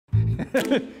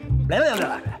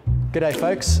G'day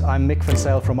folks, I'm Mick van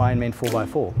Zyl from Ironman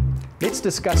 4x4. Let's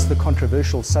discuss the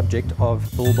controversial subject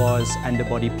of bull bars,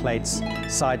 underbody plates,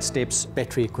 side steps,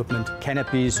 battery equipment,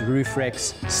 canopies, roof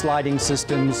racks, sliding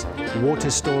systems, water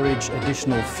storage,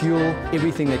 additional fuel,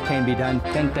 everything that can be done.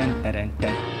 Dun, dun, dun, dun,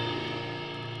 dun.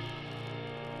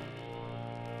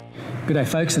 G'day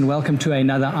folks, and welcome to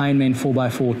another Ironman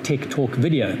 4x4 Tech Talk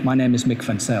video. My name is Mick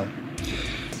van Zyl.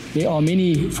 There are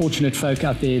many fortunate folk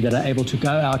out there that are able to go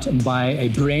out and buy a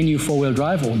brand new four-wheel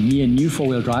drive or near new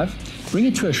four-wheel drive, bring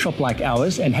it to a shop like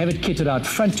ours and have it kitted out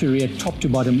front to rear, top to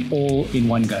bottom, all in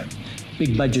one go.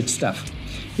 Big budget stuff.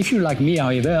 If you're like me,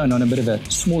 however, and on a bit of a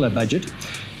smaller budget,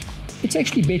 it's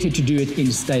actually better to do it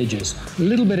in stages, a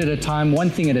little bit at a time, one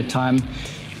thing at a time,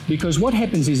 because what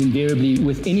happens is invariably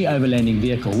with any overlanding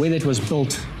vehicle, whether it was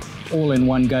built all in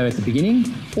one go at the beginning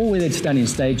or whether it's done in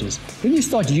stages, when you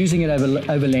start using it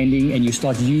overlanding and you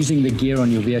start using the gear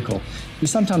on your vehicle, you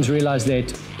sometimes realize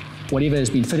that whatever has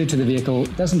been fitted to the vehicle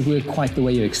doesn't work quite the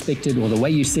way you expected, or the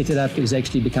way you set it up is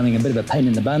actually becoming a bit of a pain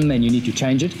in the bum and you need to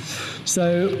change it.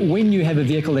 So when you have a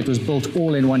vehicle that was built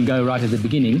all in one go right at the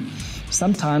beginning,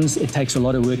 sometimes it takes a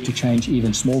lot of work to change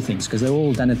even small things because they're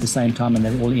all done at the same time and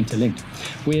they're all interlinked.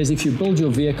 Whereas if you build your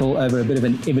vehicle over a bit of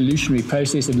an evolutionary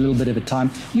process, a little bit of a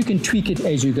time, you can tweak it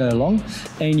as you go along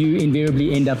and you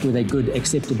invariably end up with a good,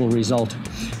 acceptable result.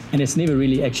 And it's never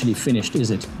really actually finished, is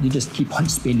it? You just keep on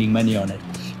spending money on it,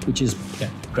 which is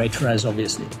great for us,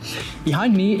 obviously.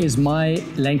 Behind me is my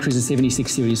Land Cruiser 76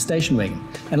 series station wagon.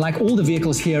 And like all the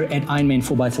vehicles here at Ironman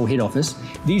 4x4 head office,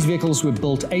 these vehicles were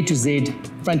built A to Z,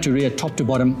 front to rear, top to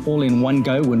bottom, all in one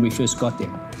go when we first got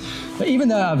them. But even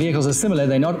though our vehicles are similar,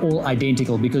 they're not all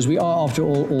identical because we are, after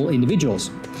all individuals.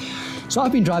 So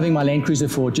I've been driving my Land Cruiser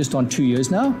for just on 2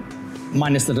 years now,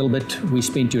 minus the little bit we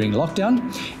spent during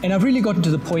lockdown. And I've really gotten to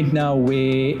the point now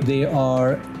where there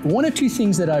are one or two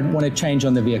things that I want to change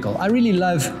on the vehicle. I really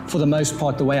love, for the most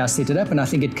part, the way I set it up, and I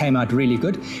think it came out really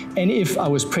good. And if I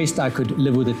was pressed, I could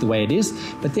live with it the way it is.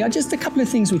 But there are just a couple of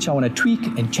things which I want to tweak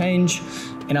and change.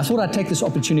 And I thought I'd take this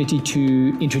opportunity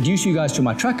to introduce you guys to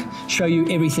my truck, show you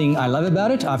everything I love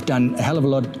about it. I've done a hell of a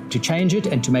lot to change it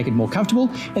and to make it more comfortable.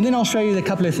 And then I'll show you the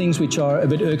couple of things which are a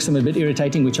bit irksome, a bit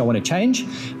irritating, which I want to change.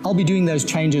 I'll be doing those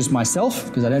changes myself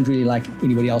because I don't really like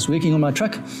anybody else working on my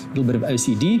truck, a little bit of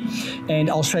OCD. And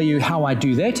I'll show you how I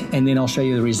do that, and then I'll show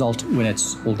you the result when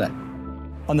it's all done.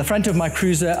 On the front of my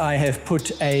cruiser, I have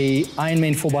put a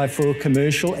Ironman 4x4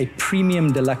 commercial, a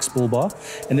premium deluxe bull bar.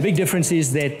 And the big difference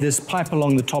is that this pipe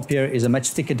along the top here is a much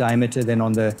thicker diameter than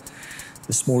on the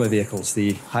smaller vehicles,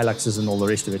 the Hiluxes and all the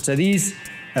rest of it. So these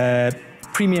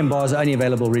premium bars are only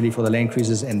available really for the Land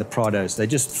Cruisers and the Prados. They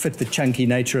just fit the chunky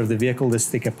nature of the vehicle, this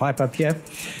thicker pipe up here.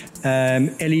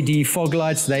 LED fog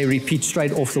lights, they repeat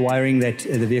straight off the wiring that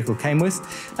the vehicle came with.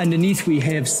 Underneath we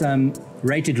have some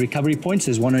rated recovery points.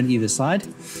 There's one on either side.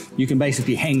 You can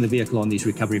basically hang the vehicle on these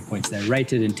recovery points. They're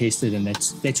rated and tested, and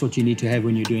that's what you need to have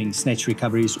when you're doing snatch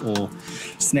recoveries or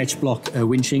snatch block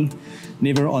winching,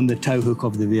 never on the tow hook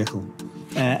of the vehicle.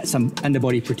 Some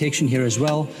underbody protection here as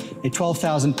well. A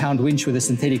 12,000 pound winch with a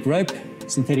synthetic rope.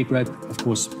 Synthetic rope, of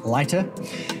course, lighter.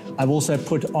 I've also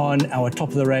put on our top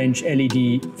of the range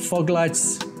LED fog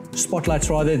lights, spotlights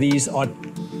rather. These are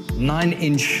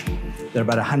 9-inch. They're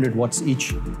about 100 watts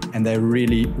each, and they're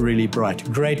really, really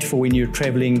bright. Great for when you're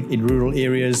traveling in rural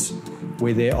areas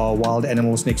where there are wild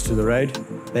animals next to the road.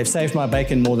 They've saved my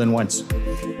bacon more than once.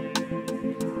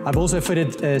 I've also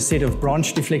fitted a set of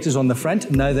branch deflectors on the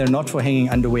front. No, they're not for hanging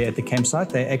underwear at the campsite.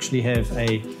 They actually have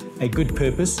a good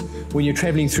purpose. When you're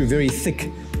traveling through very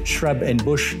thick shrub and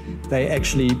bush, they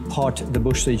actually part the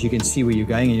bush so that you can see where you're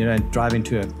going and you don't drive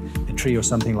into a tree or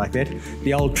something like that.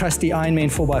 The old trusty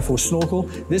Ironman 4x4 snorkel.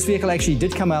 This vehicle actually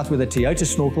did come out with a Toyota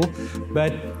snorkel,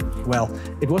 but well,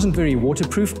 it wasn't very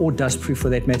waterproof or dustproof for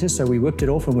that matter, so we whipped it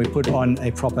off and we put on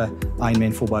a proper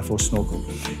Ironman 4x4 snorkel.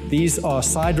 These are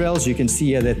side rails. You can see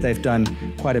here that they've done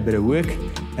quite a bit of work.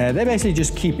 They basically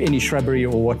just keep any shrubbery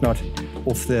or whatnot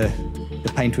off the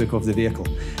paintwork of the vehicle.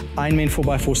 Ironman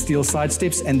 4x4 steel side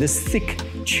steps, and this thick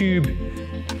tube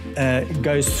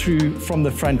goes through from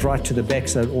the front right to the back,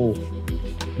 so it all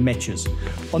matches.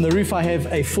 On the roof I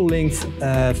have a full-length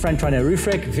front runner roof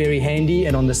rack, very handy,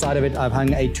 and on the side of it I've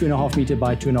hung a 2.5 meter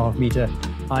by 2.5 meter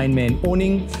Ironman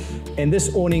awning. And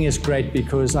this awning is great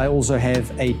because I also have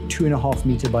a 2.5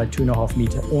 meter by 2.5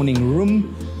 meter awning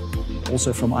room,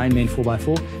 also from Ironman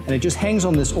 4x4, and it just hangs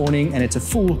on this awning, and it's a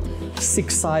full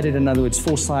 6-sided, in other words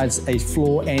 4 sides, a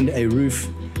floor and a roof.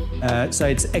 So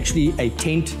it's actually a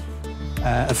tent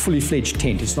a fully fledged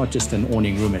tent. It's not just an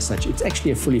awning room as such. It's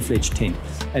actually a fully fledged tent.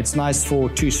 It's nice for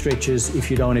 2 stretches if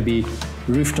you don't want to be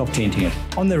rooftop tenting it.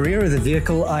 On the rear of the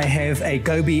vehicle, I have a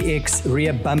Gobi-X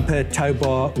rear bumper tow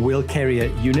bar wheel carrier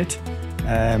unit.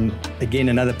 Again,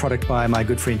 another product by my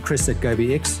good friend Chris at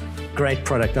Gobi-X. Great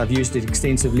product. I've used it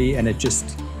extensively and it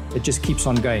just keeps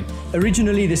on going.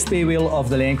 Originally, the spare wheel of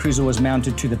the Land Cruiser was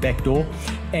mounted to the back door,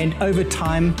 and over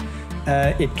time,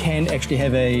 it can actually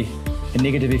have a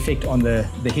negative effect on the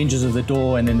hinges of the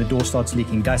door, and then the door starts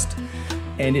leaking dust.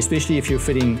 And especially if you're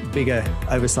fitting bigger,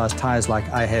 oversized tires like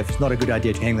I have, it's not a good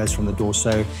idea to hang those from the door.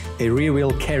 So a rear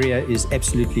wheel carrier is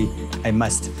absolutely a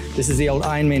must. This is the old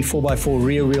Ironman 4x4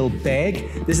 rear wheel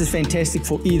bag. This is fantastic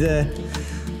for either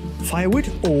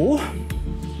firewood or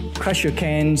crush your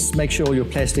cans, make sure all your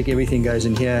plastic, everything goes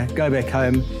in here, go back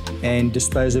home and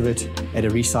dispose of it at a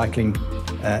recycling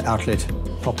outlet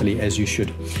properly as you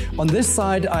should. On this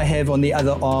side, I have on the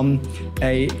other arm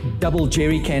a double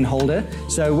jerry can holder.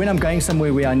 So when I'm going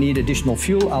somewhere where I need additional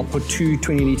fuel, I'll put 2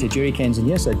 20-litre jerry cans in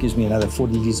here, so it gives me another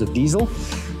 40 litres of diesel.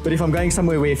 But if I'm going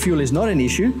somewhere where fuel is not an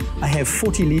issue, I have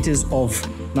 40 litres of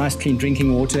nice clean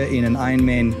drinking water in an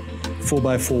Ironman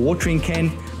 4x4 watering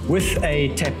can with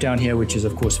a tap down here, which is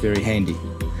of course very handy.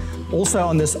 Also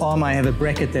on this arm, I have a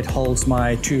bracket that holds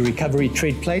my 2 recovery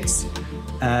tread plates.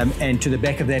 And to the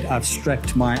back of that, I've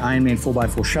strapped my Ironman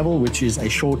 4x4 shovel, which is a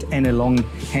short and a long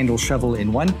handle shovel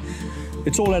in one.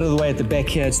 It's all out of the way at the back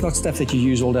here. It's not stuff that you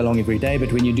use all day long every day,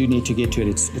 but when you do need to get to it,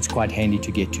 it's quite handy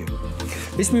to get to.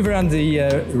 Let's move around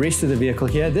the rest of the vehicle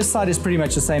here. This side is pretty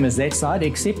much the same as that side,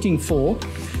 excepting for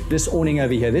this awning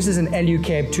over here. This is an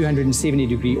Alucab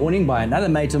 270-degree awning by another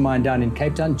mate of mine down in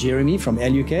Cape Town, Jeremy from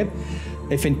Alucab.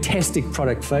 A fantastic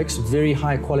product, folks, very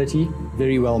high quality,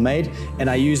 very well made, and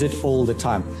I use it all the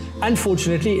time.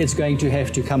 Unfortunately, it's going to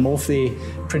have to come off there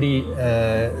pretty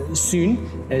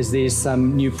soon, as there's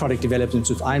some new product developments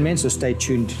with Ironman, so stay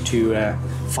tuned to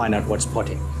find out what's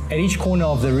potting. At each corner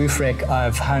of the roof rack,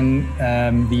 I've hung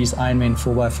these Ironman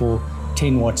 4x4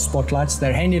 10-watt spotlights.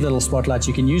 They're handy little spotlights.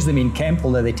 You can use them in camp,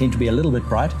 although they tend to be a little bit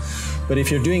bright. But if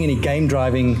you're doing any game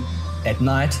driving at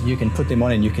night, you can put them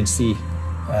on and you can see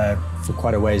for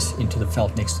quite a ways into the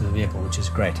felt next to the vehicle, which is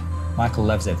great. Michael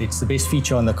loves that. It's the best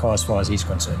feature on the car as far as he's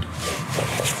concerned.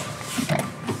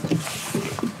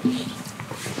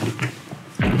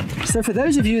 So for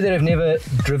those of you that have never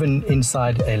driven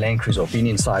inside a Land Cruiser or been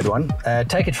inside one,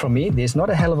 take it from me, there's not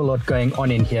a hell of a lot going on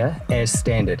in here as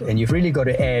standard, and you've really got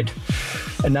to add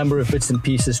a number of bits and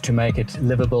pieces to make it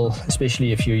livable,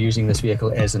 especially if you're using this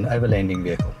vehicle as an overlanding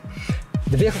vehicle.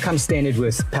 The vehicle comes standard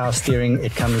with power steering.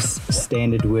 It comes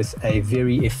standard with a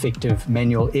very effective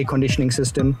manual air conditioning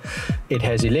system. It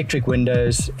has electric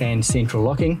windows and central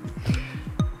locking.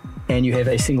 And you have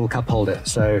a single cup holder.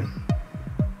 So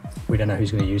we don't know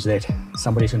who's going to use that.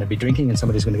 Somebody's going to be drinking and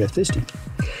somebody's going to go thirsty.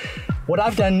 What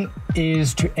I've done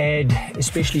is to add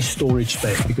especially storage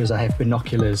space, because I have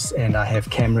binoculars and I have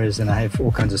cameras and I have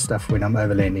all kinds of stuff when I'm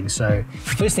overlanding. So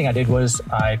the first thing I did was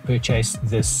I purchased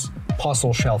this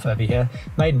parcel shelf over here,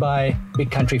 made by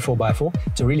Big Country 4x4.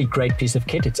 It's a really great piece of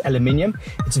kit. It's aluminium.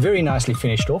 It's very nicely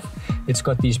finished off. It's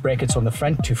got these brackets on the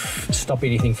front to stop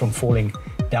anything from falling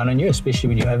down on you, especially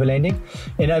when you're overlanding.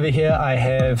 And over here I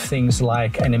have things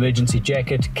like an emergency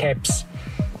jacket, caps,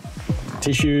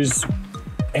 tissues,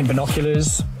 and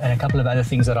binoculars, and a couple of other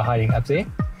things that are hiding up there.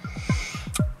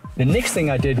 The next thing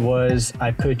I did was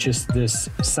I purchased this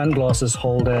sunglasses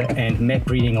holder and map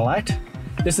reading light.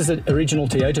 This is an original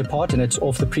Toyota part, and it's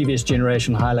off the previous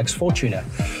generation Hilux Fortuner.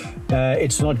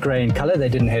 It's not grey in color, they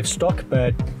didn't have stock,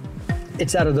 but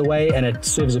it's out of the way and it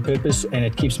serves a purpose, and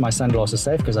it keeps my sunglasses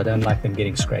safe because I don't like them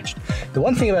getting scratched. The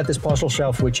one thing about this parcel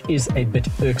shelf, which is a bit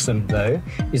irksome though,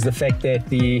 is the fact that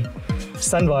the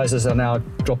sun visors are now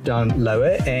dropped down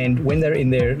lower, and when they're in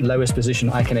their lowest position,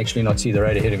 I can actually not see the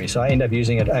road ahead of me. So I end up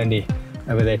using it only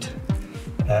over that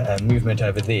movement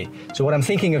over there. So what I'm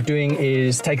thinking of doing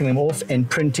is taking them off and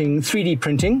 3D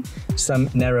printing some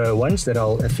narrow ones that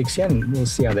I'll affix here, and we'll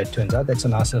see how that turns out. That's a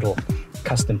nice little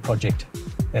custom project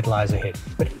that lies ahead.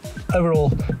 But overall,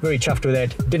 very chuffed with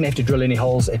that. Didn't have to drill any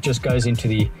holes. It just goes into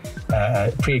the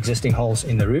pre-existing holes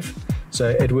in the roof. So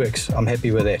it works. I'm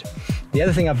happy with that. The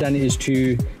other thing I've done is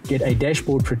to get a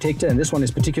dashboard protector, and this one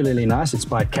is particularly nice. It's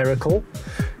by Caracol.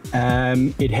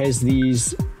 It has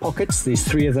these pockets. There's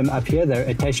 3 of them up here. They're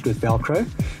attached with Velcro,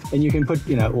 and you can put,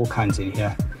 all kinds in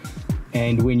here.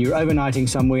 And when you're overnighting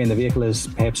somewhere and the vehicle is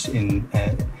perhaps in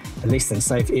a less than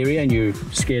safe area and you're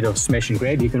scared of smash and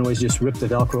grab, you can always just rip the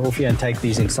Velcro off here and take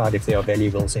these inside if there are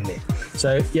valuables in there.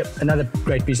 So, yep, another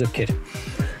great piece of kit.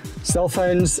 Cell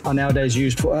phones are nowadays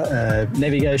used for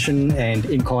navigation and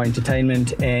in-car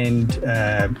entertainment and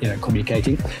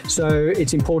communicating. So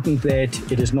it's important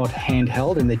that it is not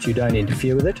handheld and that you don't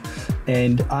interfere with it.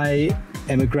 And I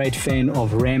am a great fan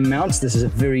of RAM mounts. This is a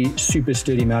very super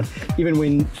sturdy mount. Even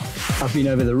when I've been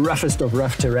over the roughest of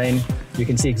rough terrain, you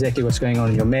can see exactly what's going on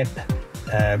in your map.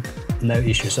 No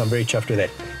issue, so I'm very chuffed with that.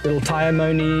 Little tire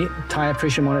moni, tire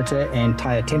pressure monitor and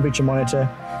tire temperature monitor.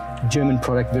 German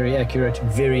product, very accurate,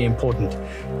 very important.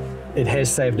 It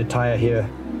has saved a tire here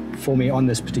for me on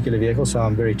this particular vehicle, so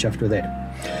I'm very chuffed with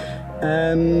that.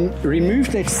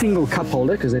 Removed that single cup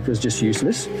holder because that was just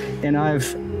useless, and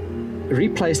I've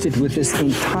replaced it with this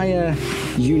entire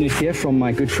unit here from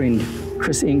my good friend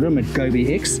Chris Ingram at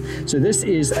Gobi-X. So this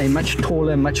is a much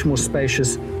taller, much more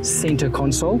spacious center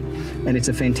console, and it's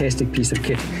a fantastic piece of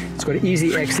kit. It's got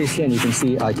easy access here, and you can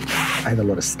see I have a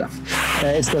lot of stuff.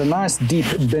 It's got a nice deep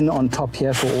bin on top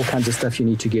here for all kinds of stuff you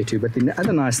need to get to. But the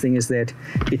other nice thing is that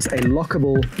it's a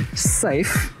lockable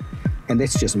safe, and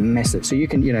that's just massive. So you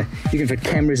can fit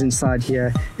cameras inside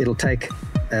here. It'll take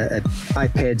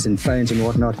iPads and phones and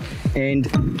whatnot, and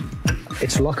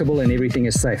it's lockable and everything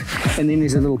is safe. And then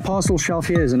there's a little parcel shelf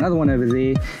here. There's another one over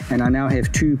there, and I now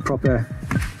have two proper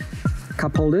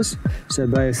cup holders. So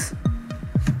both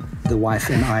the wife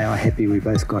and I are happy we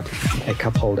both got a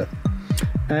cup holder.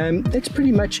 That's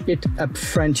pretty much it up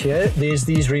front here. There's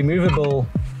these removable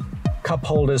cup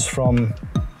holders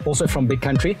also from Big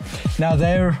Country. Now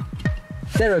they're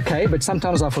okay, but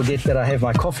sometimes I forget that I have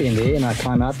my coffee in there, and I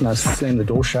climb out and I slam the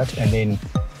door shut, and then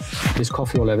there's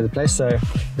coffee all over the place. So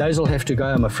those will have to go,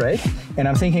 I'm afraid. And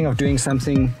I'm thinking of doing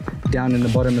something down in the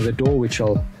bottom of the door, which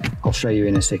I'll show you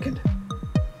in a second.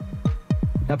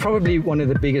 Now, probably one of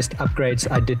the biggest upgrades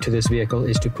I did to this vehicle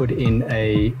is to put in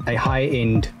a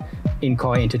high-end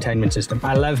in-car entertainment system.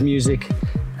 I love music.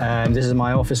 This is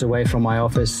my office away from my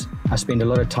office. I spend a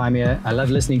lot of time here. I love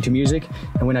listening to music,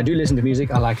 and when I do listen to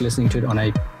music, I like listening to it on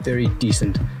a very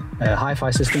decent hi-fi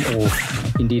system, or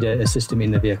indeed a system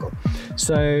in the vehicle.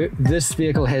 So this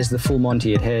vehicle has the full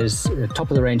Monty. It has a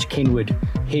top-of-the-range Kenwood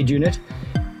head unit.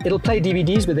 It'll play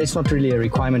DVDs, but that's not really a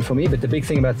requirement for me. But the big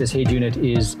thing about this head unit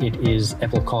is it is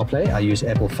Apple CarPlay. I use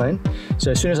Apple phone.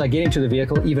 So as soon as I get into the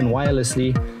vehicle, even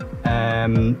wirelessly,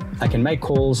 I can make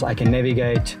calls, I can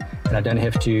navigate, and I don't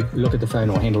have to look at the phone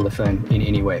or handle the phone in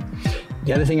any way.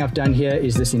 The other thing I've done here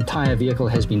is this entire vehicle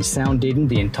has been sound deadened,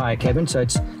 the entire cabin, so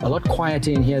it's a lot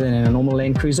quieter in here than in a normal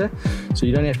Land Cruiser. So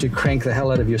you don't have to crank the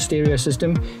hell out of your stereo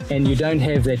system, and you don't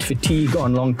have that fatigue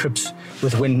on long trips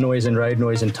with wind noise and road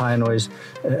noise and tire noise.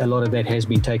 A lot of that has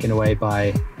been taken away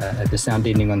by the sound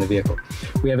deadening on the vehicle.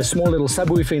 We have a small little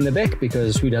subwoofer in the back,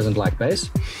 because who doesn't like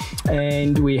bass?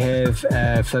 And we have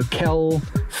a Focal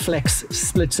Flex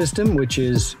split system, which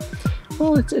is,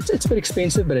 well, it's a bit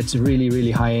expensive, but it's really,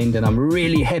 really high end, and I'm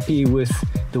really happy with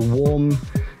the warm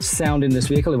sound in this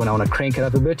vehicle. When I want to crank it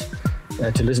up a bit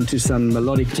to listen to some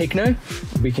melodic techno,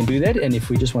 we can do that. And if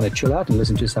we just want to chill out and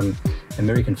listen to some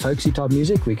American folksy type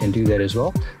music, we can do that as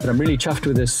well. But I'm really chuffed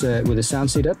with this with the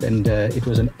sound setup, and it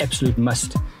was an absolute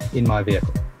must in my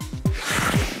vehicle.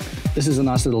 This is a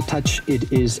nice little touch.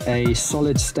 It is a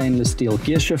solid stainless steel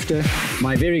gear shifter.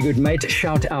 My very good mate,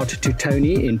 shout out to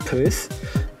Tony in Perth.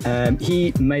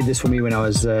 He made this for me when I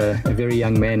was a very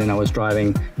young man and I was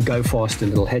driving Go Fast and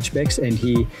little hatchbacks, and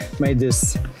he made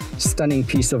this stunning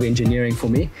piece of engineering for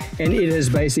me, and it has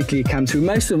basically come through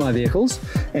most of my vehicles,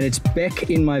 and it's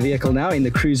back in my vehicle now in the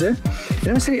Cruiser. And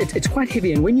I must say it's quite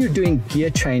heavy, and when you're doing gear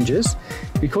changes,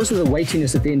 because of the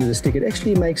weightiness at the end of the stick, it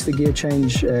actually makes the gear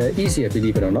change easier,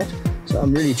 believe it or not. So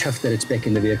I'm really chuffed that it's back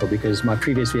in the vehicle, because my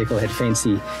previous vehicle had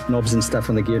fancy knobs and stuff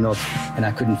on the gear knob, and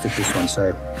I couldn't fit this one,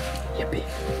 so yippee.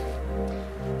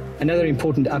 Another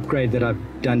important upgrade that I've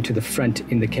done to the front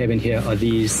in the cabin here are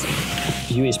these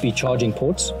USB charging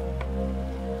ports.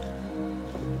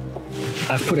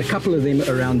 I've put a couple of them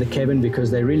around the cabin because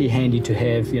they're really handy to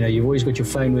have. You know, you've always got your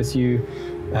phone with you,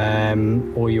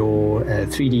 or your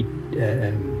 3G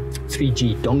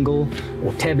dongle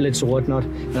or tablets or whatnot.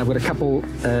 And I've got a couple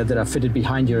that are fitted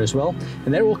behind here as well.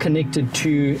 And they're all connected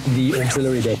to the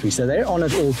auxiliary battery. So they're on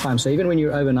at all times. So even when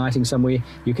you're overnighting somewhere,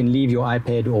 you can leave your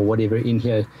iPad or whatever in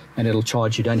here and it'll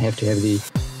charge. You don't have to have the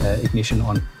ignition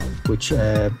on, which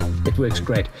it works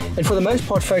great. And for the most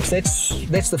part, folks,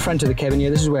 that's the front of the cabin here.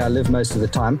 This is where I live most of the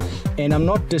time. And I'm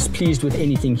not displeased with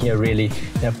anything here really,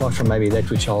 apart from maybe that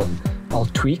which I'll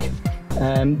tweak.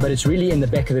 But it's really in the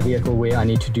back of the vehicle where I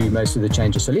need to do most of the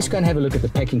changes. So let's go and have a look at the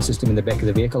packing system in the back of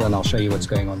the vehicle, and I'll show you what's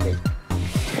going on there.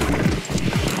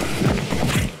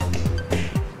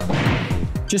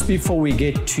 Just before we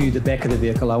get to the back of the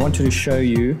vehicle, I wanted to show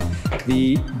you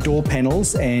the door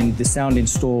panels and the sound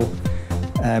install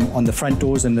on the front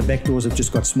doors, and the back doors have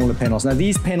just got smaller panels. Now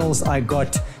these panels I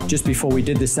got just before we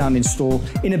did the sound install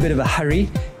in a bit of a hurry,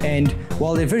 and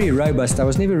while they're very robust, I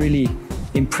was never really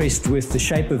impressed with the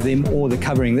shape of them or the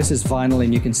covering. This is vinyl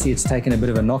and you can see it's taken a bit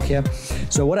of a knock here.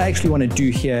 So what I actually want to do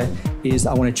here is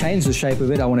I want to change the shape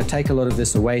of it. I want to take a lot of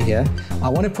this away here. I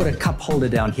want to put a cup holder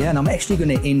down here, and I'm actually going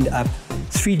to end up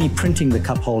 3D printing the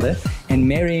cup holder and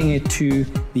marrying it to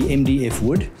the MDF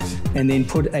wood, and then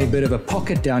put a bit of a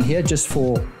pocket down here just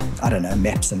for, I don't know,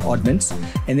 maps and oddments.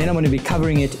 And then I'm going to be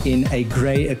covering it in a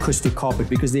grey acoustic carpet,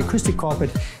 because the acoustic carpet,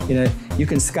 you know, you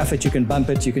can scuff it, you can bump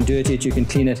it, you can dirt it, you can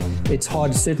clean it. It's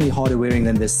hard, certainly harder wearing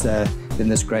than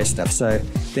this grey stuff. So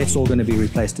that's all going to be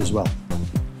replaced as well.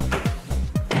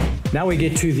 Now we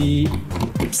get to the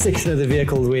section of the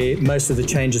vehicle where most of the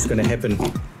change is going to happen.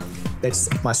 That's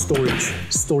my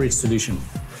storage solution.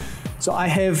 So I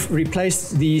have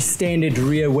replaced the standard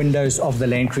rear windows of the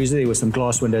Land Cruiser. There were some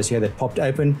glass windows here that popped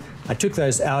open. I took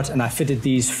those out and I fitted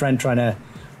these front runner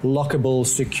lockable,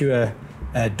 secure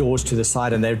doors to the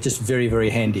side, and they're just very, very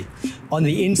handy. On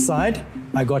the inside,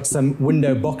 I got some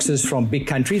window boxes from Big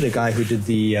Country, the guy who did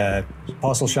the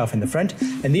parcel shelf in the front.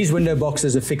 And these window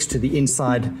boxes are fixed to the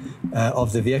inside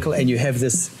of the vehicle, and you have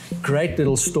this great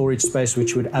little storage space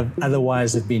which would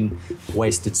otherwise have been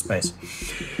wasted space.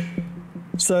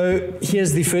 So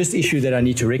here's the first issue that I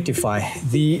need to rectify.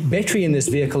 The battery in this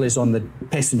vehicle is on the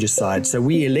passenger side. So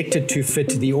we elected to fit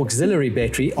the auxiliary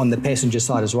battery on the passenger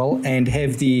side as well, and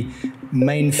have the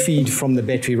main feed from the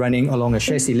battery running along a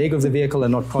chassis leg of the vehicle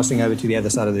and not crossing over to the other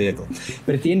side of the vehicle.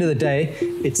 But at the end of the day,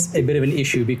 it's a bit of an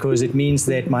issue, because it means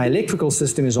that my electrical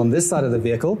system is on this side of the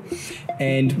vehicle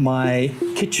and my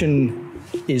kitchen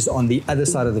is on the other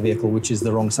side of the vehicle, which is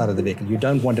the wrong side of the vehicle. You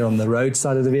don't want it on the road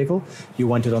side of the vehicle, you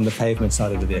want it on the pavement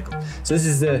side of the vehicle. So this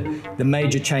is the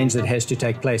major change that has to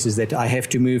take place, is that I have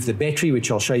to move the battery, which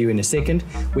I'll show you in a second.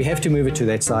 We have to move it to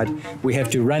that side. We have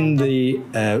to run the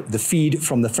feed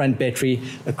from the front battery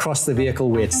across the vehicle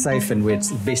where it's safe and where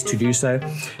it's best to do so,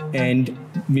 and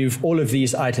move all of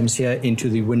these items here into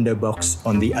the window box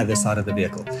on the other side of the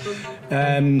vehicle.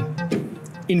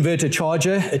 Inverter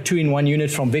charger, a 2-in-1 unit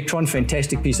from Victron,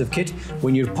 fantastic piece of kit.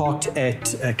 When you're parked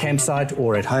at a campsite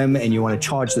or at home and you want to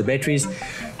charge the batteries,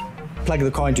 plug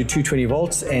the car into 220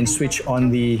 volts and switch on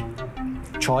the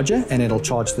charger and it'll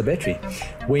charge the battery.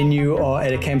 When you are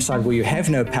at a campsite where you have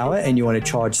no power and you want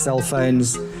to charge cell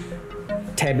phones,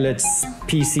 tablets,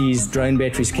 PCs, drone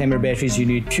batteries, camera batteries, you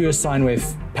need pure sine wave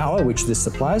power, which this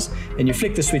supplies, and you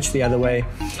flick the switch the other way,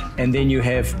 and then you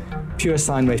have pure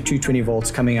sine wave 220 volts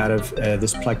coming out of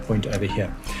this plug point over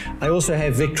here. I also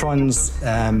have Victron's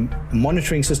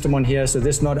monitoring system on here, so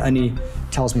this not only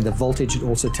tells me the voltage, it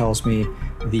also tells me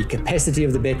the capacity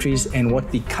of the batteries and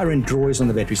what the current draw is on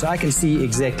the battery. So I can see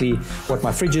exactly what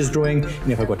my fridge is drawing,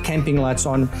 and if I've got camping lights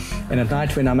on, and at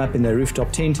night when I'm up in the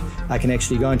rooftop tent, I can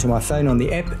actually go into my phone on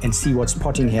the app and see what's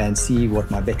potting here and see what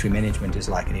my battery management is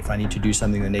like, and if I need to do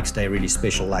something the next day really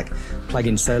special, like plug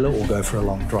in solar or go for a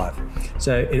long drive.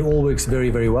 So it all works very,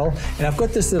 very well. And I've got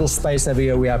this little space over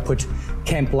here where I put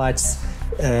camp lights,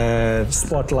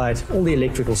 spotlight, all the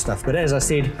electrical stuff. But as I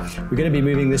said, we're going to be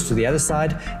moving this to the other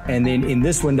side, and then in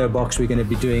this window box we're going to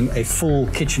be doing a full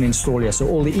kitchen install here. So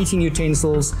all the eating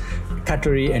utensils,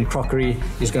 cutlery and crockery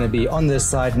is going to be on this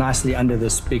side, nicely under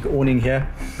this big awning here.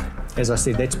 As I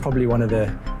said, that's probably one of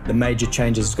the major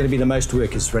changes. It's going to be the most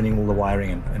work, is running all the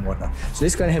wiring and whatnot. So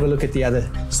let's go and have a look at the other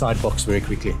side box very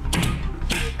quickly.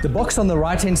 The box on the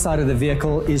right-hand side of the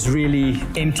vehicle is really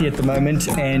empty at the moment,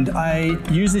 and I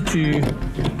use it to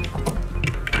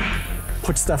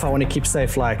put stuff I want to keep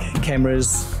safe, like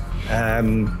cameras.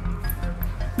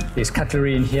 There's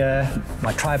cutlery in here,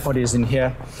 my tripod is in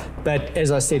here. But as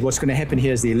I said, what's going to happen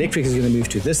here is the electric is going to move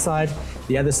to this side.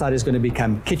 The other side is going to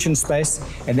become kitchen space,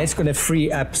 and that's going to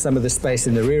free up some of the space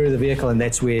in the rear of the vehicle, and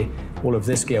that's where all of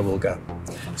this gear will go.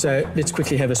 So let's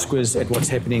quickly have a squiz at what's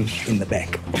happening in the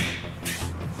back.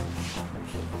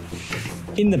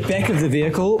 In the back of the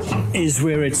vehicle is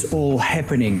where it's all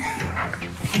happening.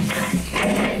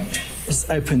 Let's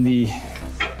open the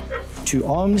two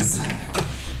arms,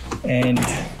 and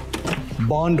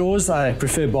barn doors. I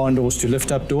prefer barn doors to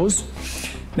lift-up doors.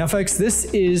 Now, folks, this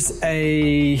is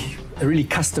a really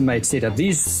custom-made setup.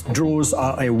 These drawers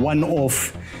are a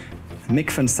one-off Mick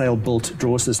van Zyl built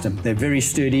drawer system. They're very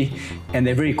sturdy and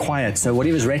they're very quiet. So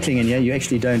whatever's rattling in here, you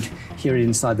actually don't hear it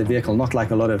inside the vehicle, not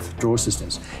like a lot of drawer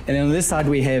systems. And then on this side,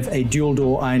 we have a dual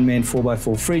door Ironman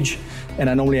 4x4 fridge. And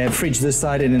I normally have a fridge this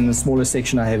side, and in the smaller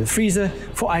section, I have a freezer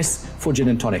for ice, for gin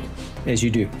and tonic. as you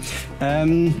do.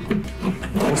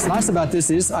 What's nice about this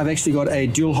is I've actually got a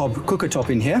dual hob cooker top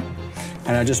in here,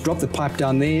 and I just drop the pipe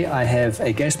down there. I have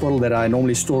a gas bottle that I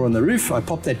normally store on the roof. I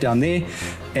pop that down there,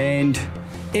 and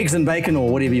eggs and bacon or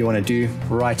whatever you want to do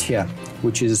right here,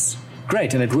 which is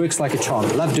great, and it works like a charm.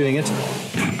 I love doing it.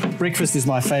 Breakfast is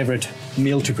my favorite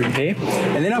meal to prepare.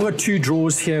 And then I've got two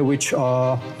drawers here which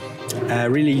are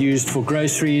really used for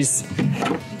groceries,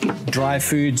 dry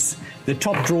foods. The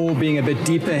top drawer, being a bit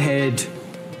deeper, had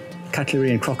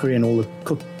cutlery and crockery and all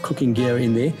the cooking gear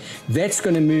in there. That's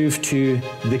going to move to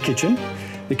the kitchen.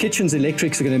 The kitchen's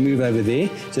electrics are going to move over there,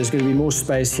 so there's going to be more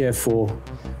space here for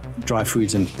dry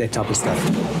foods and that type of stuff.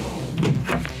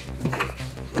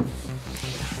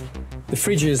 The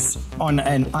fridge is on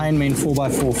an Ironman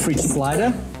 4x4 fridge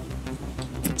slider.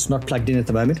 It's not plugged in at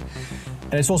the moment.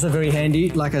 And it's also very handy.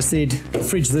 Like I said,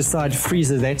 fridge this side,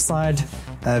 freezer that side,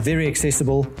 very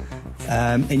accessible.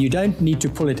 And you don't need to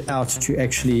pull it out to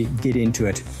actually get into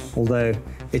it, although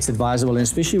it's advisable, and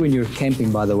especially when you're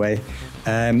camping, by the way.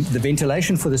 The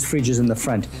ventilation for this fridge is in the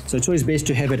front, so it's always best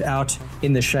to have it out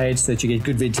in the shade so that you get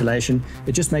good ventilation.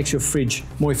 It just makes your fridge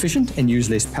more efficient and use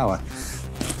less power,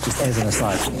 just as an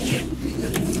aside.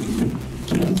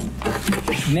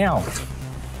 Now,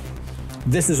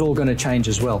 this is all going to change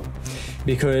as well,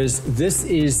 because this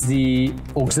is the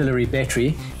auxiliary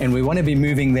battery, and we want to be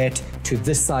moving that to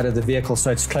this side of the vehicle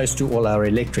so it's close to all our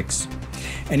electrics.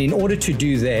 And in order to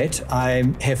do that, I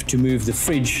have to move the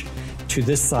fridge to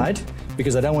this side,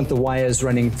 because I don't want the wires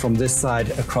running from this side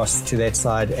across to that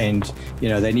side, and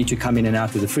they need to come in and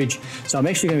out of the fridge. So I'm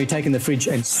actually going to be taking the fridge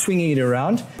and swinging it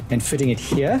around and fitting it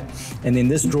here, and then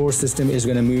this drawer system is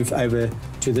going to move over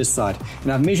to this side.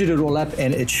 And I've measured it all up,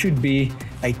 and it should be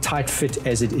a tight fit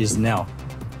as it is now.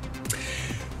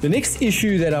 The next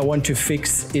issue that I want to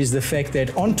fix is the fact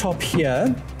that on top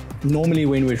here, normally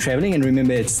when we're traveling, and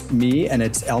remember it's me and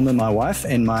it's Elma, my wife,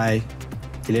 and my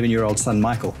 11-year-old son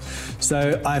Michael.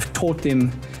 So I've taught them,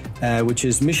 which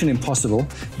is mission impossible,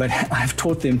 but I've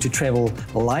taught them to travel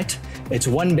light. It's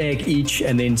one bag each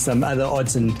and then some other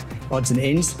odds and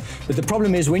ends. But the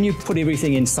problem is when you put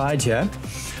everything inside here,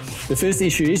 the first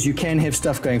issue is you can have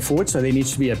stuff going forward, so there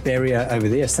needs to be a barrier over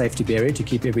there, a safety barrier to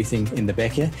keep everything in the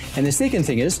back here. And the second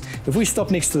thing is, if we stop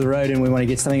next to the road and we want to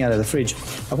get something out of the fridge,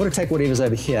 I've got to take whatever's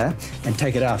over here and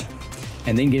take it out,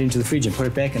 and then get into the fridge and put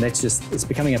it back, and it's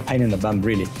becoming a pain in the bum,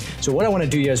 really. So what I want to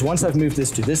do here is, once I've moved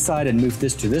this to this side and moved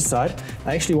this to this side,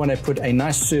 I actually want to put a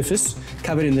nice surface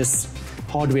covered in this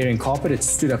hardware and carpet. It's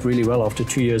stood up really well after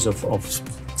 2 years of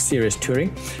serious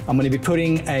touring. I'm going to be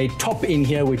putting a top in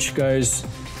here which goes,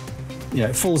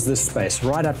 fills this space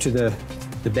right up to the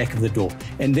back of the door.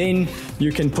 And then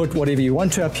you can put whatever you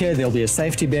want to up here. There'll be a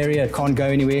safety barrier, it can't go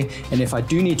anywhere. And if I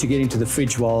do need to get into the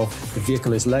fridge while the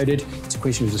vehicle is loaded, it's a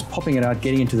question of just popping it out,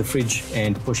 getting into the fridge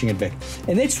and pushing it back.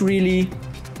 And that's really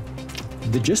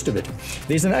the gist of it.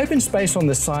 There's an open space on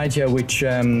the side here which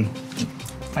I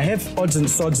have odds and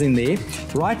sods in there.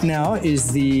 Right now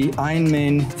is the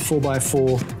Ironman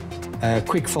 4x4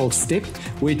 quick fold step,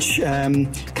 which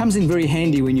comes in very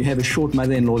handy when you have a short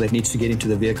mother-in-law that needs to get into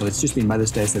the vehicle. It's just been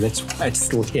Mother's Day, so that's why it's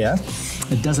still here.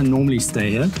 It doesn't normally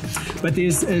stay here. But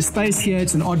there's a space here,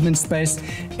 it's an oddman space,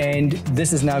 and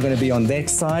this is now going to be on that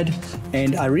side.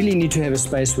 And I really need to have a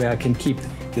space where I can keep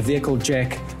the vehicle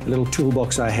jack, a little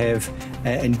toolbox I have,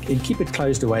 and keep it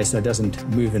closed away so it doesn't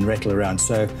move and rattle around.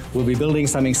 So we'll be building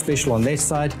something special on that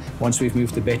side once we've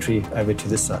moved the battery over to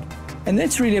this side. And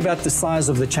that's really about the size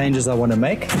of the changes I want to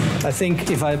make. I think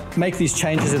if I make these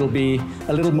changes, it'll be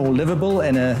a little more livable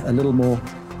and a little more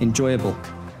enjoyable.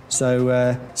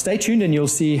 So stay tuned and you'll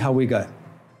see how we go.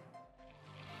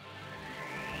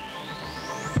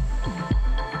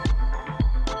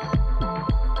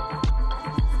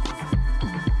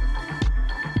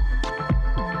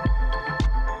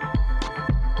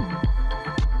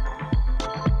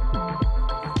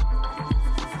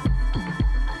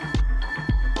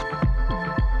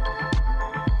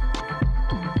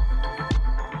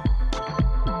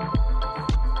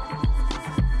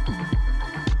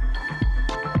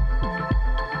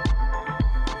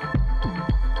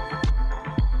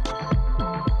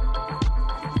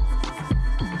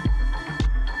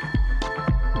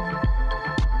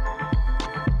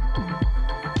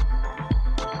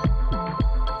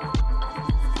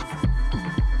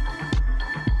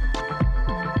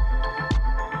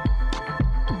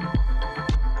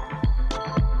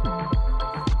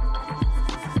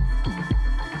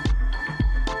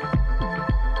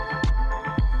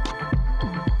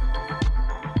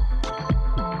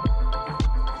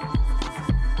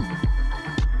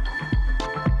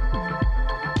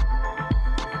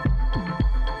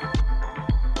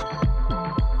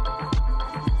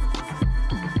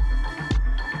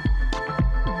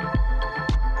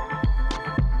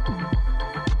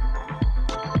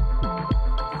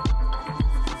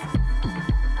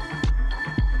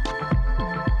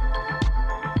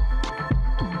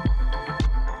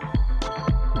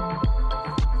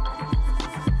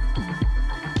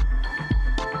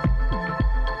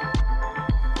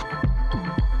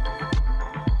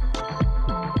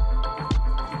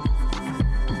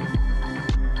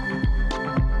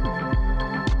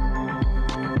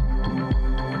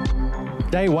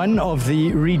 Day one of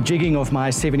the rejigging of my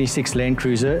 76 Land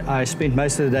Cruiser. I spent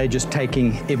most of the day just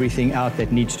taking everything out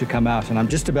that needs to come out, and I'm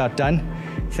just about done.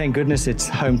 Thank goodness it's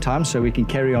home time, so we can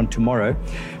carry on tomorrow.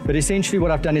 But essentially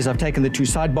what I've done is I've taken the two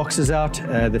side boxes out,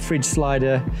 the fridge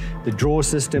slider, the drawer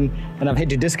system, and I've had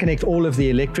to disconnect all of the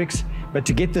electrics. But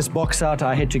to get this box out,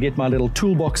 I had to get my little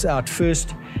toolbox out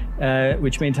first,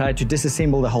 which meant I had to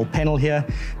disassemble the whole panel here,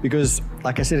 because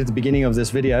like I said at the beginning of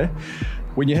this video,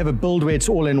 when you have a build where it's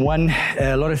all in one,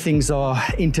 a lot of things are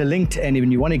interlinked, and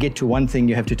when you want to get to one thing,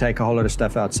 you have to take a whole lot of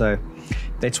stuff out. So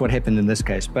that's what happened in this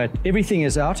case, but everything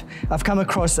is out. I've come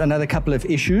across another couple of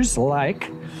issues,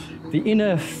 like the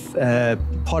inner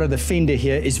part of the fender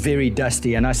here is very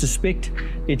dusty, and I suspect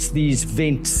it's these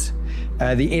vents,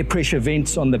 the air pressure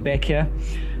vents on the back here.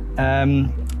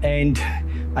 And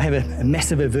I have a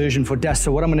massive aversion for dust,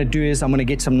 so what I'm going to do is I'm going to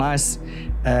get some nice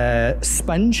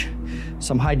sponge,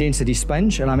 some high density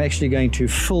sponge, and I'm actually going to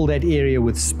fill that area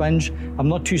with sponge. I'm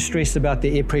not too stressed about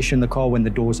the air pressure in the car when the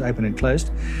doors open and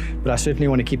closed, but I certainly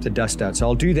want to keep the dust out. So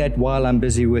I'll do that while I'm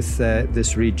busy with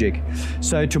this rejig.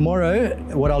 So tomorrow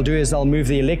what I'll do is I'll move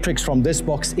the electrics from this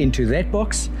box into that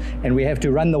box, and we have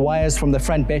to run the wires from the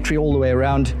front battery all the way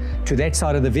around to that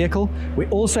side of the vehicle. We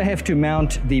also have to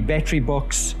mount the battery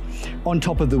box on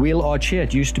top of the wheel arch here.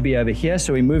 It used to be over here,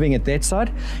 so we're moving it that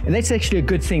side, and that's actually a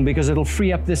good thing because it'll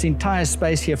free up this entire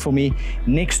space here for me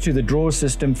next to the drawer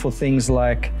system for things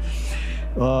like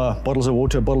bottles of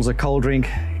water, bottles of cold drink,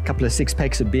 a couple of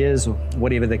 6-packs of beers, or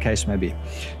whatever the case may be.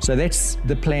 So that's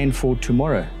the plan for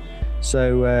tomorrow.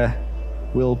 So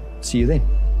we'll see you then.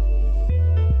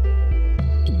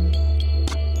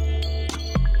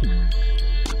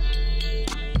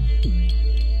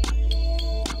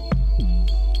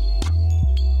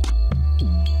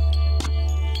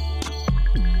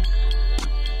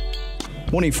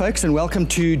 Morning folks, and welcome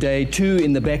to day 2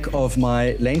 in the back of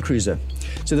my Land Cruiser.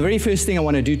 So the very first thing I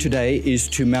want to do today is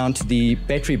to mount the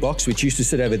battery box, which used to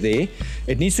sit over there.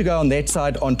 It needs to go on that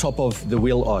side on top of the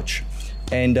wheel arch.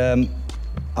 And I'm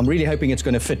really hoping it's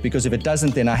going to fit, because if it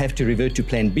doesn't, then I have to revert to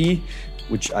plan B,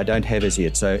 which I don't have as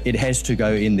yet. So it has to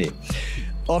go in there.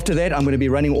 After that, I'm going to be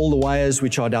running all the wires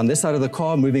which are down this side of the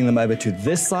car, moving them over to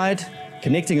this side,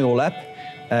 connecting it all up.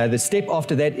 The step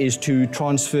after that is to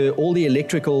transfer all the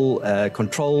electrical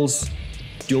controls,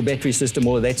 dual battery system,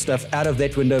 all of that stuff out of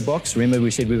that window box. Remember,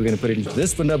 we said we were going to put it into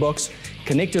this window box,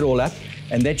 connect it all up,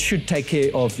 and that should take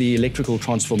care of the electrical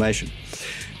transformation.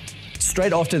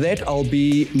 Straight after that, I'll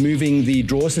be moving the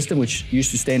drawer system, which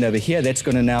used to stand over here. That's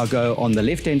going to now go on the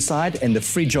left-hand side, and the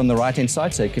fridge on the right-hand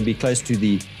side, so it can be close to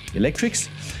the electrics.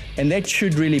 And that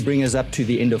should really bring us up to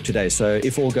the end of today, so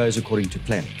if all goes according to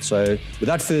plan. So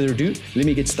without further ado, let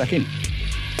me get stuck in.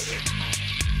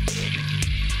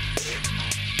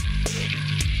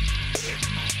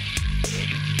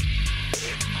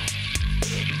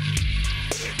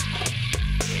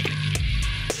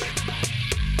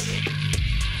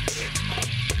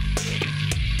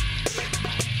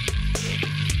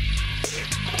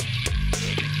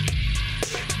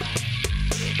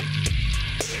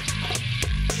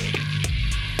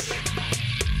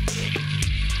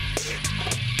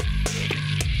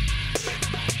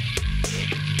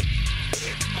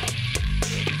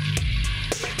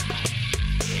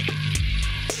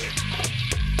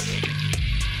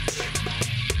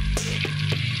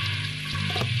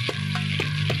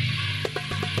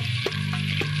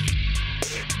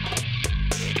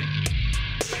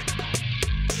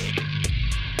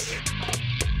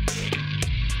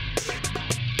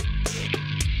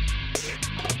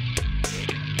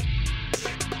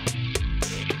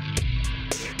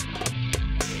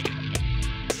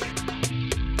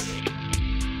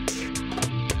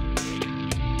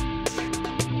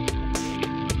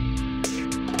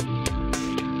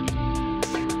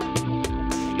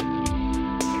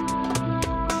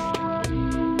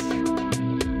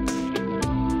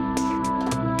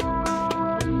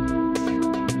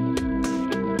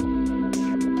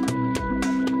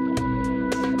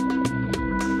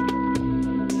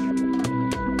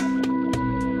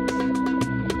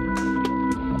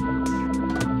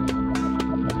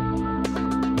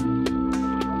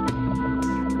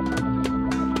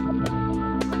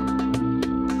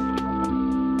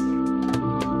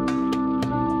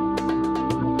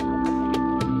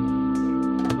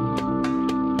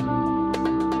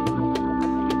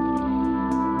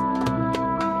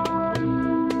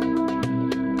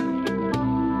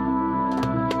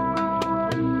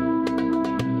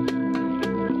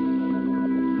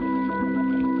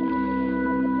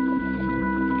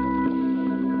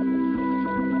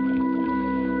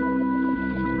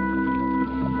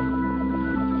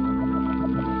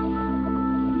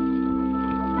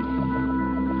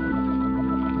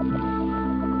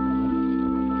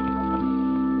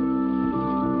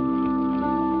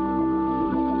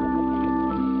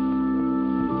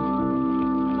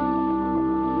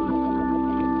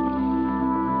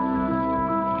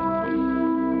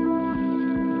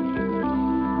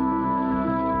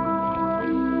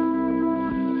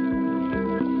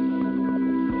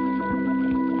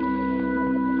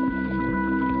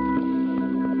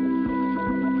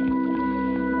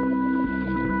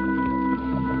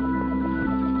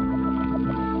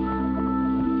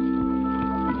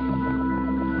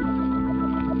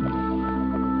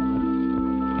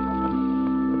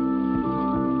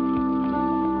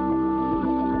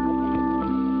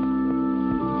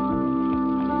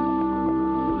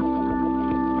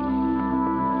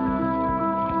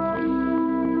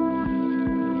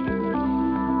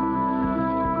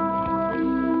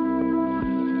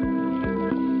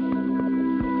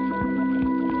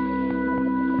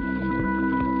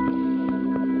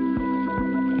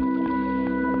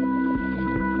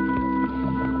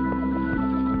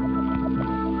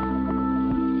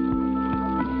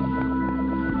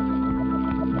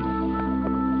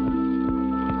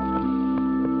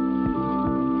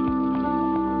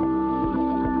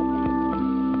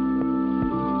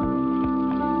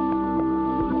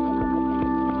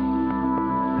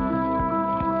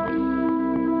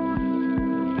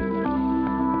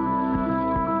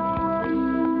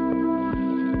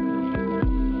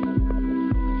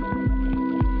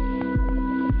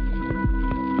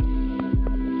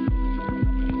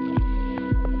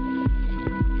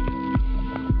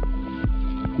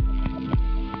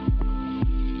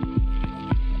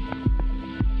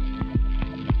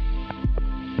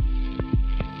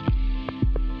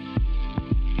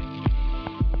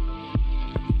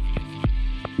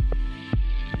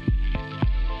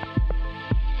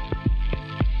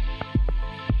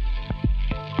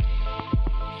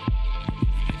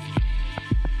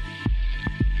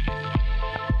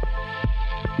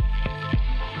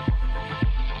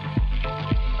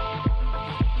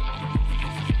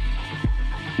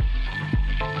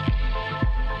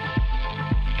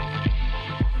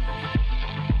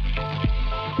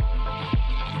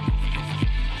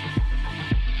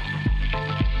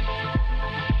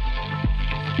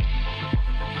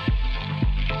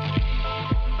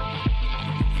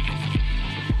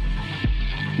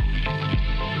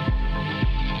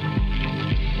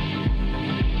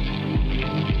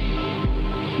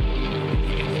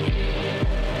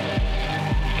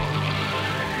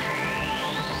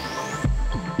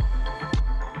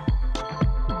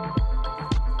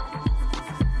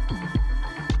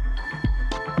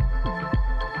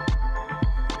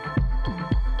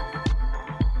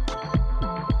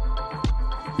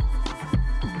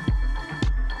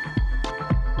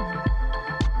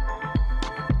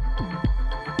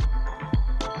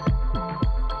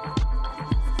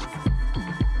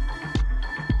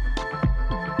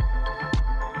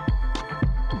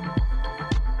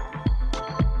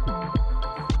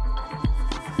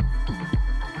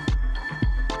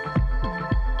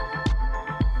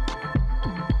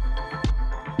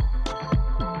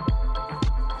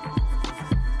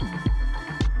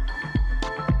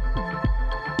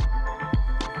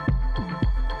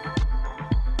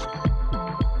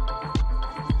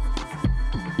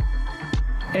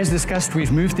 as discussed,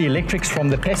 we've moved the electrics from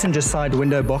the passenger side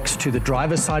window box to the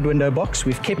driver's side window box.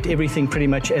 We've kept everything pretty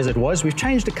much as it was. We've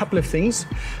changed a couple of things,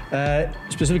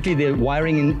 specifically the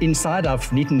wiring inside.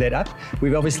 I've neatened that up.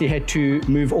 We've obviously had to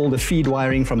move all the feed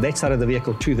wiring from that side of the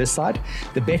vehicle to this side.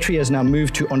 The battery has now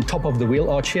moved to on top of the wheel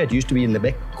arch here. It used to be in the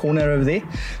back corner over there.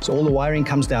 So all the wiring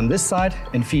comes down this side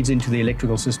and feeds into the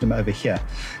electrical system over here.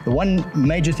 The one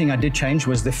major thing I did change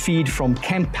was the feed from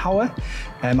camp power.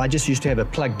 I just used to have a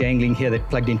plug dangling here that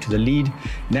plugged into the lead.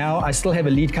 Now I still have a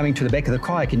lead coming to the back of the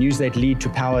car. I can use that lead to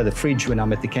power the fridge when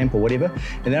I'm at the camp or whatever.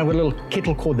 And then I've got a little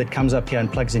kettle cord that comes up here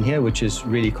and plugs in here, which is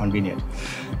really convenient.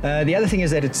 The other thing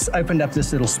is that it's opened up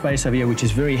this little space over here, which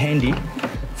is very handy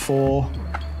for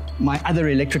my other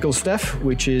electrical stuff,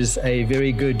 which is a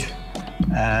very good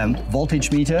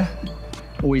voltage meter.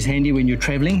 Always handy when you're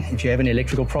traveling if you have an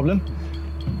electrical problem.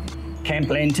 Camp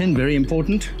lantern, very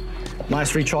important.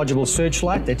 Nice rechargeable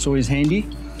searchlight, that's always handy.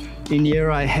 In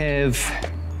here I have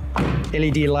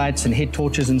LED lights and head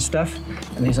torches and stuff.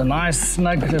 And there's a nice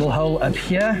snug little hole up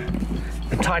here.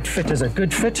 The tight fit is a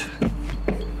good fit.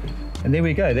 And there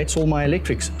we go, that's all my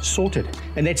electrics sorted.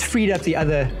 And that's freed up the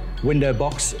other window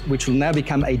box, which will now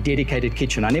become a dedicated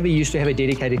kitchen. I never used to have a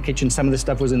dedicated kitchen. Some of the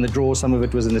stuff was in the drawer, some of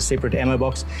it was in the separate ammo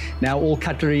box. Now all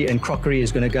cutlery and crockery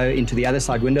is going to go into the other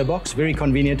side window box. Very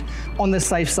convenient, on the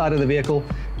safe side of the vehicle,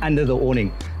 under the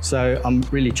awning. So I'm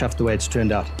really chuffed the way it's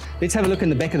turned out. Let's have a look in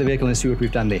the back of the vehicle and see what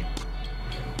we've done there.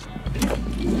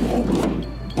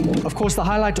 Of course, the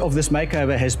highlight of this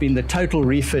makeover has been the total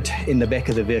refit in the back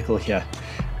of the vehicle here.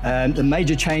 The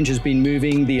major change has been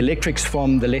moving the electrics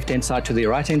from the left-hand side to the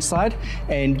right-hand side,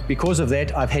 and because of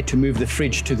that I've had to move the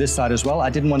fridge to this side as well. I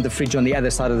didn't want the fridge on the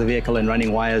other side of the vehicle and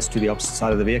running wires to the opposite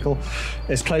side of the vehicle,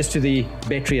 as close to the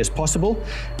battery as possible.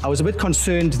 I was a bit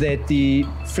concerned that the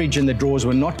fridge and the drawers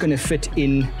were not going to fit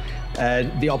in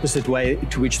the opposite way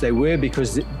to which they were,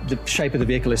 because the shape of the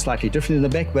vehicle is slightly different in the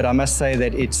back, but I must say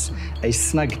that it's a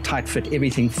snug, tight fit.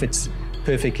 Everything fits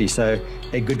perfectly, so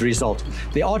a good result.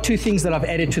 There are two things that I've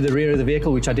added to the rear of the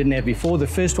vehicle which I didn't have before. The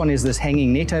first one is this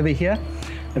hanging net over here,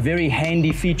 a very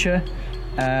handy feature.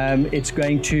 It's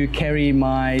going to carry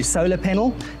my solar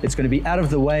panel. It's going to be out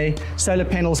of the way. Solar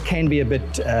panels can be a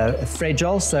bit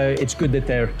fragile, so it's good that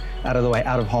they're out of the way,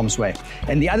 out of harm's way.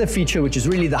 And the other feature, which is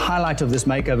really the highlight of this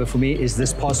makeover for me, is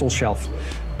this parcel shelf.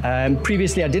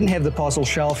 Previously I didn't have the parcel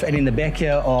shelf, and in the back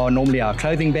here are normally our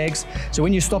clothing bags. So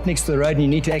when you stop next to the road and you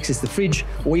need to access the fridge,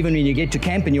 or even when you get to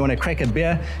camp and you want to crack a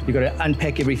beer, you've got to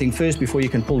unpack everything first before you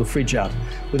can pull the fridge out.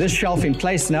 With this shelf in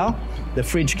place now, the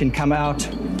fridge can come out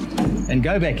and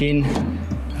go back in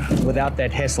without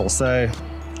that hassle. So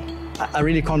I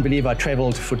really can't believe I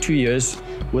traveled for 2 years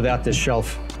without this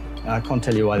shelf. I can't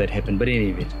tell you why that happened, but in any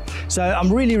event. So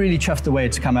I'm really, really chuffed the way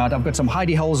it's come out. I've got some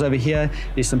hidey holes over here.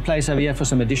 There's some place over here for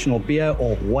some additional beer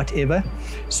or whatever.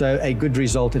 So a good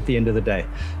result at the end of the day.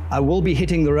 I will be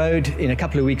hitting the road in a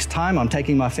couple of weeks' time. I'm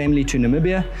taking my family to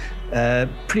Namibia,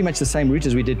 pretty much the same route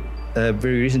as we did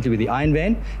very recently with the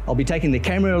Ironman. I'll be taking the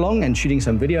camera along and shooting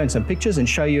some video and some pictures and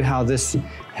show you how this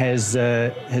has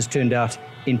turned out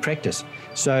in practice.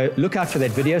 So look out for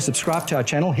that video, subscribe to our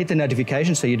channel, hit the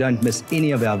notification so you don't miss any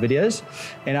of our videos.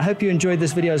 And I hope you enjoyed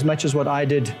this video as much as what I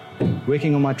did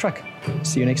working on my truck.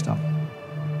 See you next time.